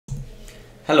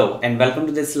Hello and welcome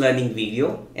to this learning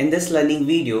video. In this learning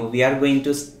video, we are going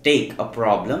to take a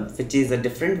problem which is a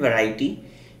different variety.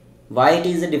 Why it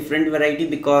is a different variety?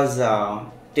 Because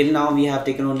till now we have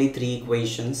taken only 3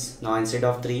 equations. Now instead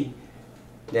of 3,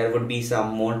 there would be some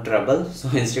more trouble.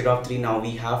 So instead of 3, now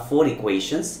we have 4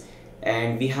 equations.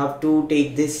 And we have to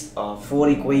take this 4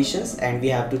 equations and we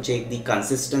have to check the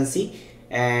consistency.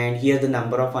 And here the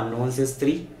number of unknowns is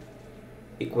 3.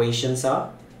 Equations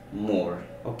are more.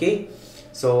 Okay.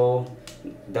 So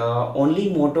the only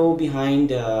motto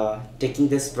behind taking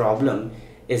this problem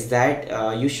is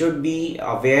that you should be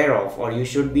aware of, or you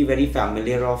should be very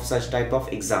familiar of such type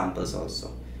of examples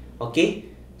also. Okay,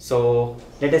 so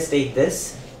let us take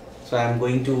this. So I am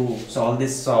going to solve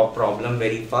this problem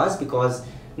very fast because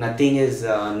nothing is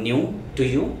new to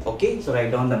you. Okay, so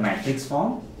write down the matrix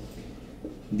form.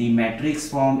 The matrix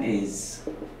form is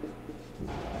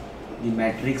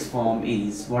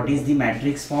what is the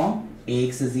matrix form?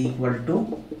 Ax is equal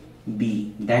to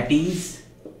b. That is,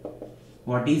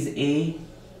 what is A?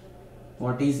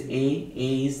 What is A?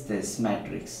 A is this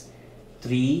matrix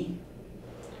 3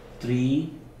 3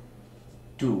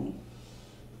 2,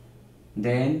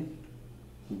 then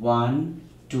 1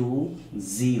 2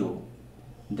 0,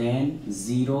 then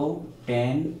 0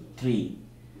 10 3,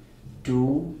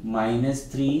 2 minus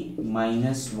 3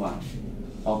 minus 1,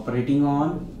 operating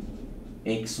on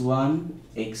x1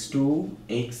 x2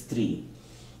 x3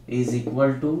 is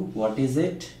equal to, what is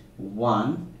it?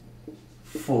 1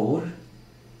 4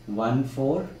 1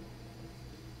 4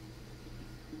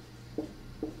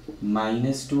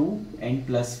 minus 2 and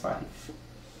plus 5.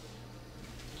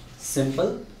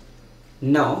 Simple.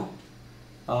 Now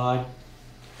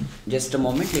just a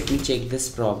moment, let me check this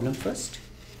problem first.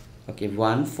 Okay,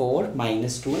 1 4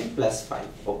 minus 2 and plus 5.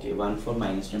 Okay, 1 4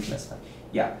 minus 2 and plus 5.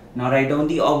 Yeah, now write down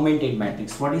the augmented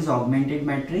matrix. What is augmented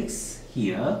matrix?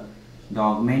 Here, the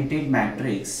augmented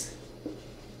matrix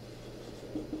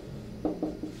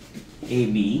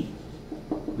AB,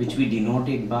 which we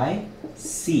denoted by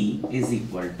C, is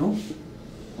equal to,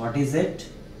 what is it?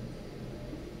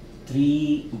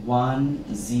 3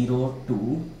 1 0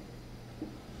 2,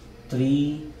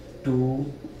 3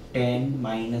 2 10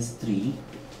 minus 3,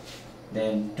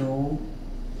 then 2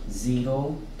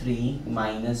 0 3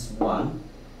 minus 1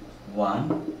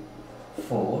 1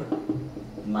 4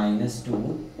 minus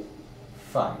 2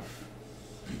 5.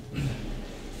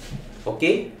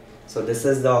 Okay, so this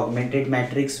is the augmented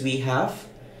matrix we have.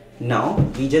 Now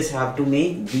we just have to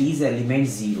make these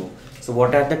elements 0. So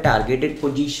what are the targeted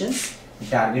positions? The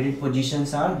targeted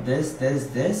positions are this,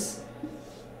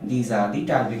 these are the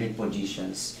targeted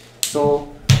positions. So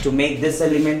to make this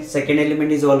element, second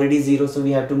element is already 0, so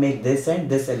we have to make this and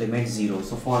this element 0.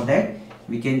 So for that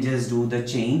we can just do the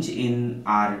change in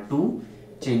R2,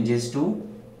 changes to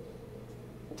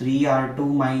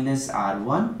 3R2 minus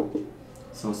R1.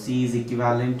 So C is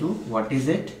equivalent to, what is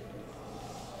it?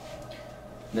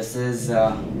 This is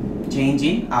change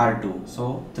in R2.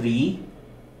 So 3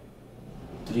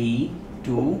 3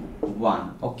 2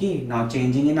 1. Okay, now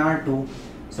changing in R2.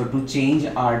 So to change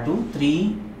R2,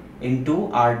 3 into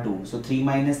R2. So 3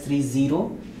 minus 3 is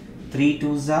 0. 3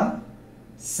 2s are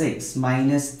 6.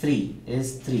 Minus 3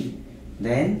 is 3.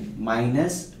 Then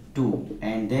minus 2.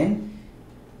 And then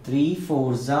 3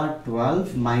 4s are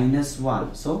 12 minus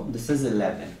 1. So this is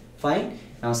 11. Fine.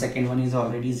 Now second one is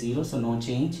already 0. So no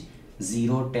change.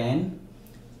 0 10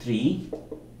 3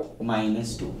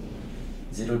 minus 2.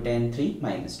 0 10 3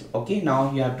 minus 2. Okay.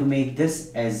 Now you have to make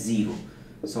this as 0.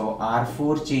 So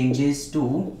R4 changes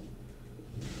to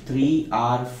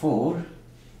 3R4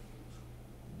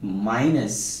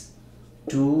 minus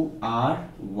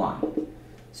 2R1.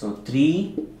 So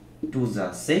 3 2s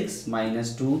are 6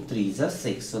 minus 2 3s are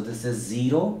 6. So this is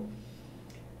 0.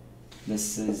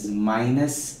 This is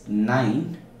minus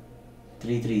 9.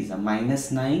 3 3s are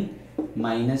minus 9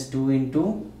 minus 2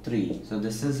 into 3. So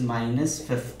this is minus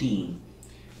 15.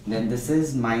 Then this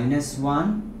is minus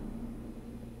 1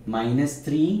 minus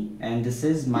 3, and this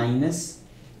is minus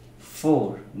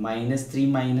 4. Minus 3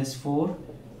 minus 4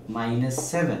 minus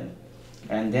 7.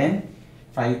 And then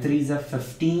 5 3s are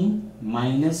 15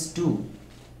 minus 2.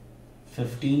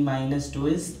 15 minus 2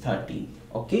 is 13.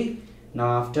 Okay.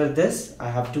 Now after this I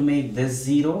have to make this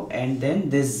 0 and then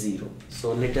this 0.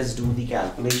 So let us do the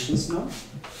calculations now.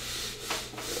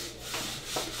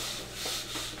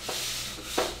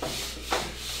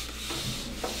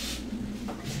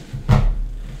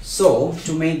 So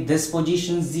to make this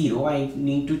position 0, I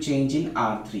need to change in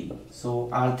R3. So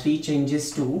R3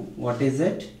 changes to, what is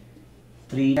it?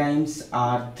 3 times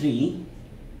R3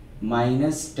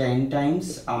 minus 10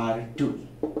 times R2.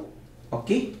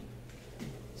 Okay.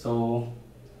 So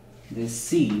this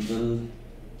C will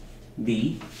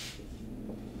be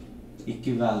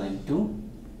equivalent to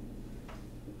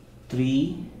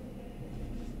 3,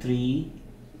 3,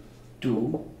 2,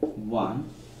 1.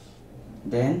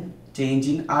 Then change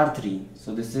in R3.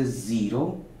 So this is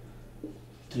 0,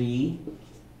 3,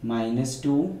 minus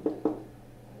 2,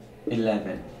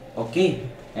 11. Okay.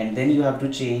 And then you have to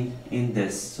change in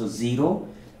this. So 0,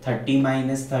 30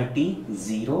 minus 30,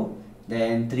 0.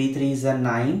 Then 3 3s are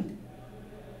 9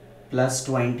 plus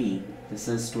 20. This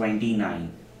is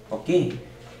 29. Okay.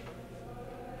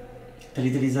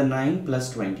 3 3s are 9 plus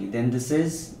 20. Then this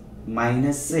is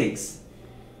minus 6.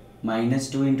 Minus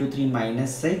 2 into 3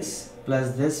 minus 6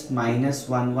 plus this minus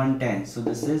 1 1 10. So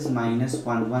this is minus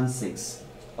 1 1 6.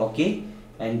 Okay.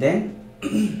 And then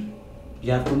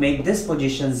you have to make this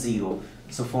position 0.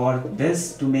 So for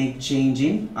this to make change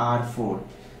in R4.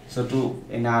 So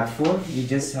in R4 you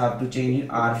just have to change in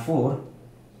R4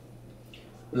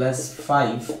 plus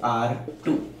 5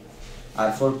 R2.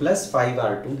 R4 plus 5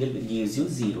 R2 gives you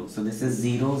 0. So this is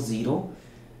 0 0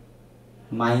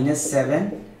 minus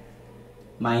 7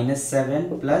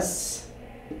 plus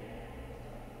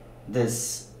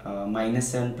this minus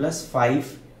 7 plus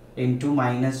 5 into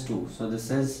minus 2. So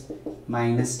this is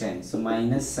minus 10. So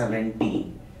minus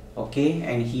 17. Okay,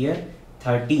 and here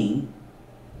 13.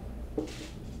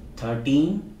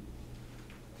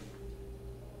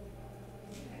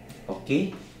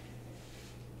 Okay,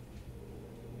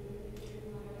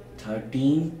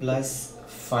 13 plus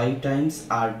 5 times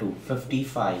R2,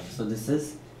 55. So this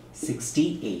is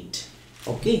 68.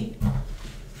 Okay.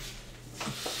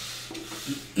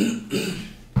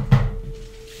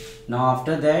 Now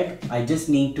after that I just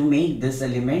need to make this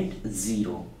element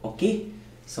 0. Okay,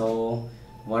 so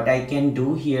what I can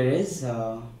do here is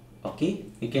okay,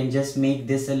 you can just make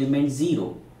this element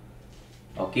 0.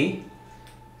 Okay,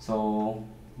 so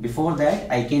before that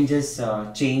I can just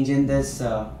change in this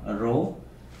row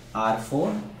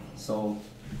R4. So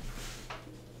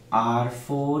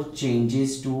R4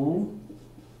 changes to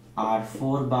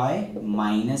R4 by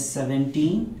minus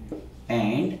 17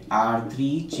 and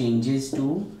R3 changes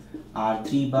to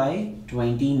R3 by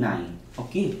 29.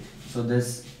 Okay, so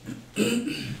this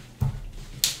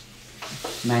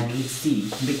matrix C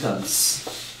becomes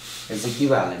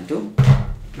equivalent to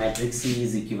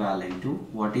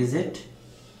what is it?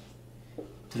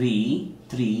 3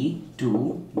 3 2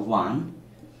 1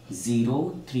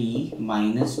 0 3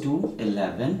 minus 2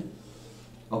 11.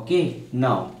 Okay,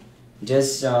 now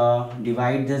just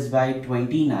divide this by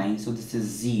 29. So this is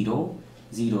 0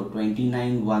 0,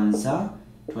 29 ones are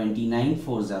 29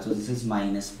 fours are, so this is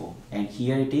minus 4, and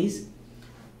here it is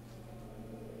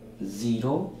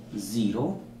 0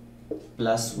 0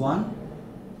 plus 1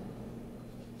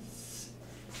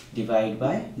 divide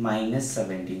by minus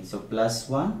 17. So plus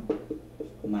 1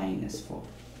 minus 4.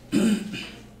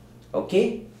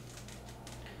 Okay,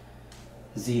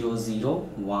 0 0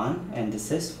 1 and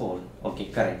this is 4. Okay,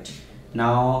 correct.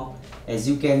 Now as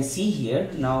you can see here,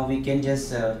 now we can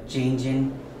just change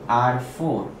in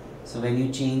R4. So when you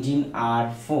change in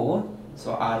R4,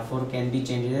 so R4 can be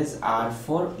changed as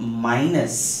R4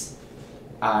 minus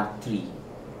R3.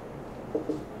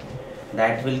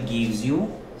 That will gives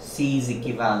you C is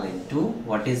equivalent to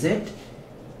what is it?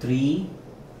 3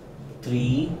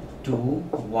 3 2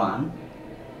 1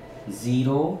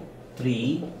 0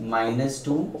 3 minus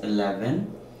 2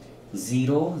 11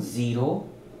 0 0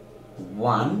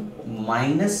 1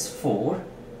 minus 4,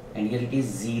 and here it is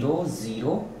 0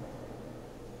 0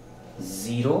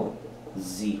 0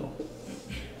 0.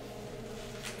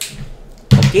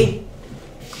 Okay,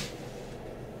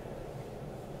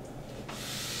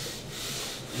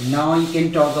 now you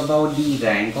can talk about the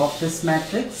rank of this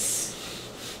matrix.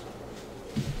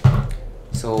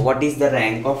 So what is the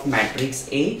rank of matrix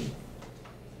A?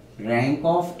 Rank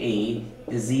of A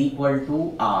is equal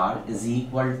to R is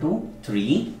equal to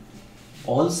 3.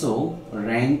 Also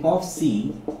rank of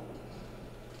C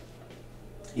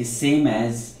is same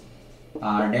as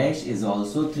R dash is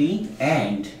also 3,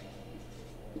 and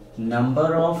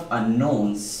number of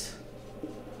unknowns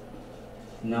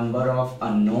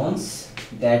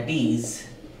that is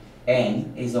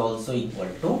n is also equal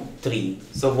to 3.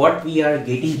 So what we are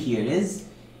getting here is,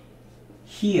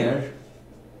 here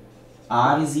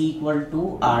R is equal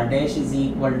to R dash is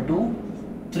equal to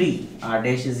 3, R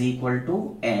dash is equal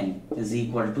to n is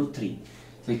equal to 3.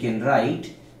 So you can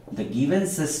write the given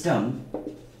system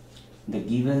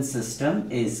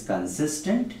is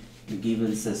consistent. The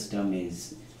given system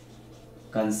is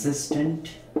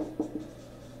consistent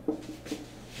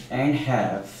and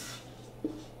have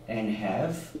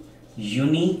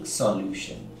unique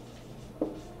solution.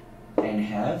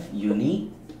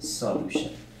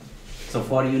 solution. So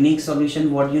for unique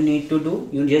solution, what you need to do,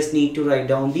 you just need to write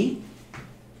down the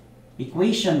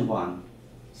equation 1.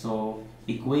 So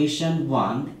equation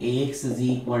 1, ax is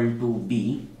equal to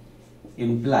b,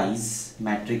 implies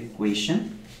metric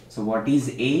equation. So what is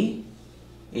a?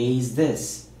 A is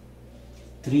this: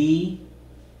 3,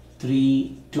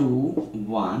 3, 2,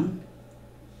 1,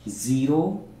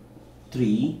 0,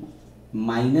 3,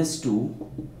 minus 2,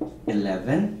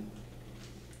 11,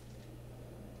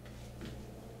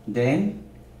 then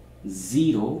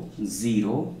 0,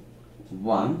 0,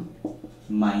 1,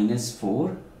 minus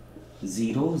 4,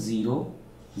 0, 0,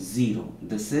 0.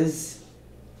 This is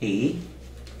A.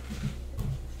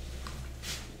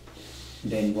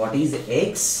 Then what is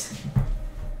x?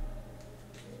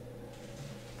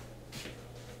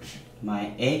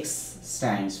 My x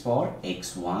stands for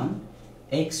x1,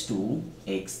 x2,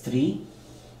 x3,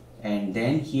 and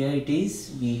then here it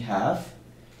is, we have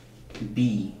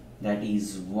b, that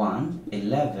is 1,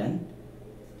 11,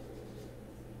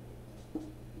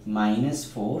 minus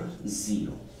 4,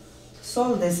 0.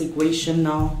 Solve this equation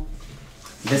now.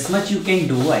 This much you can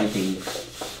do, I think.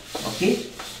 Okay.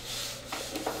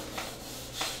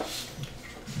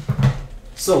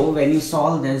 So when you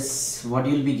solve this, what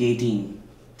you'll be getting?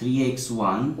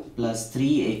 3x1 plus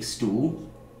 3x2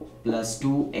 plus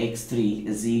 2x3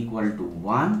 is equal to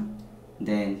 1.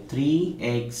 Then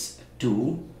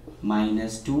 3x2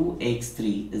 minus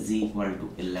 2x3 is equal to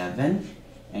 11.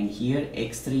 And here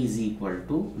x3 is equal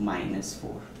to minus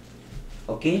 4.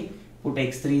 Okay, put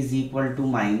x3 is equal to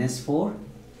minus 4.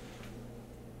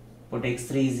 Put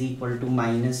x3 is equal to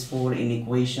minus 4 in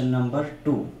equation number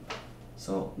 2.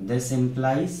 So this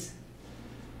implies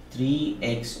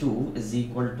 3x2 is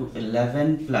equal to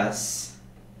 11 plus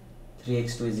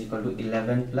 3x2 is equal to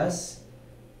 11 plus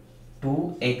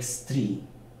 2x3,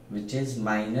 which is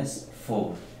minus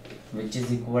 4, which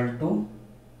is equal to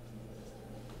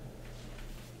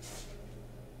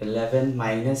 11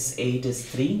 minus 8 is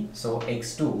 3. So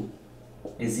x2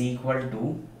 is equal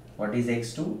to, what is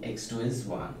x2? x2 is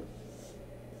 1.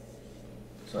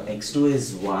 So x2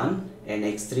 is 1 and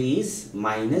x3 is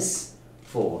minus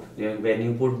 4. When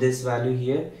you put this value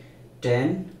here,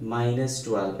 10 minus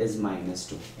 12 is minus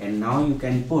 2. And now you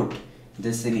can put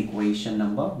this in equation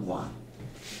number 1.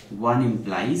 1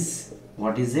 implies,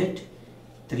 what is it?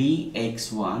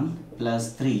 3x1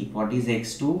 plus 3. What is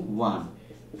x2? 1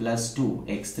 plus 2.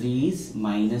 x3 is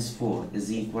minus 4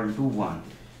 is equal to 1.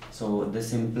 So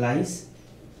this implies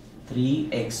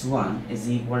 3x1 is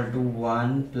equal to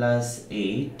 1 plus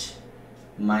 8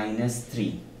 minus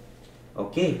 3.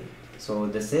 Okay, so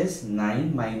this is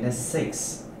 9 minus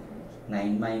 6.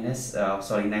 9 minus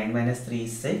 3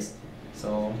 is 6.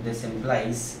 So this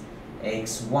implies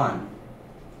x1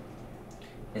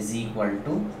 is equal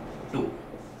to 2.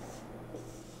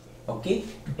 Okay,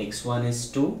 x1 is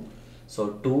 2. So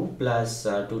 2 plus 2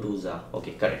 2s are,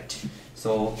 okay, correct.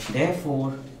 So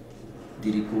therefore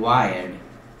the required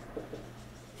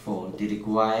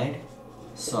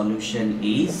solution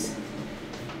is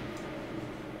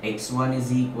x1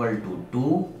 is equal to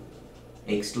 2,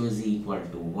 x2 is equal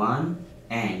to 1,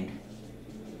 and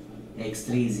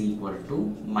x3 is equal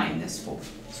to minus 4.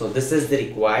 So this is the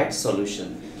required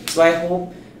solution. So I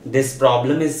hope this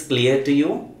problem is clear to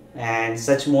you, and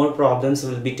such more problems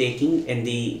will be taking in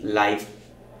the live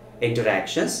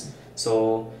interactions.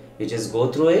 So you just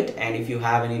go through it, and if you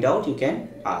have any doubt you can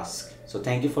ask. So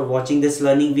thank you for watching this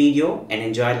learning video and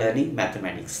enjoy learning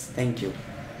mathematics. Thank you.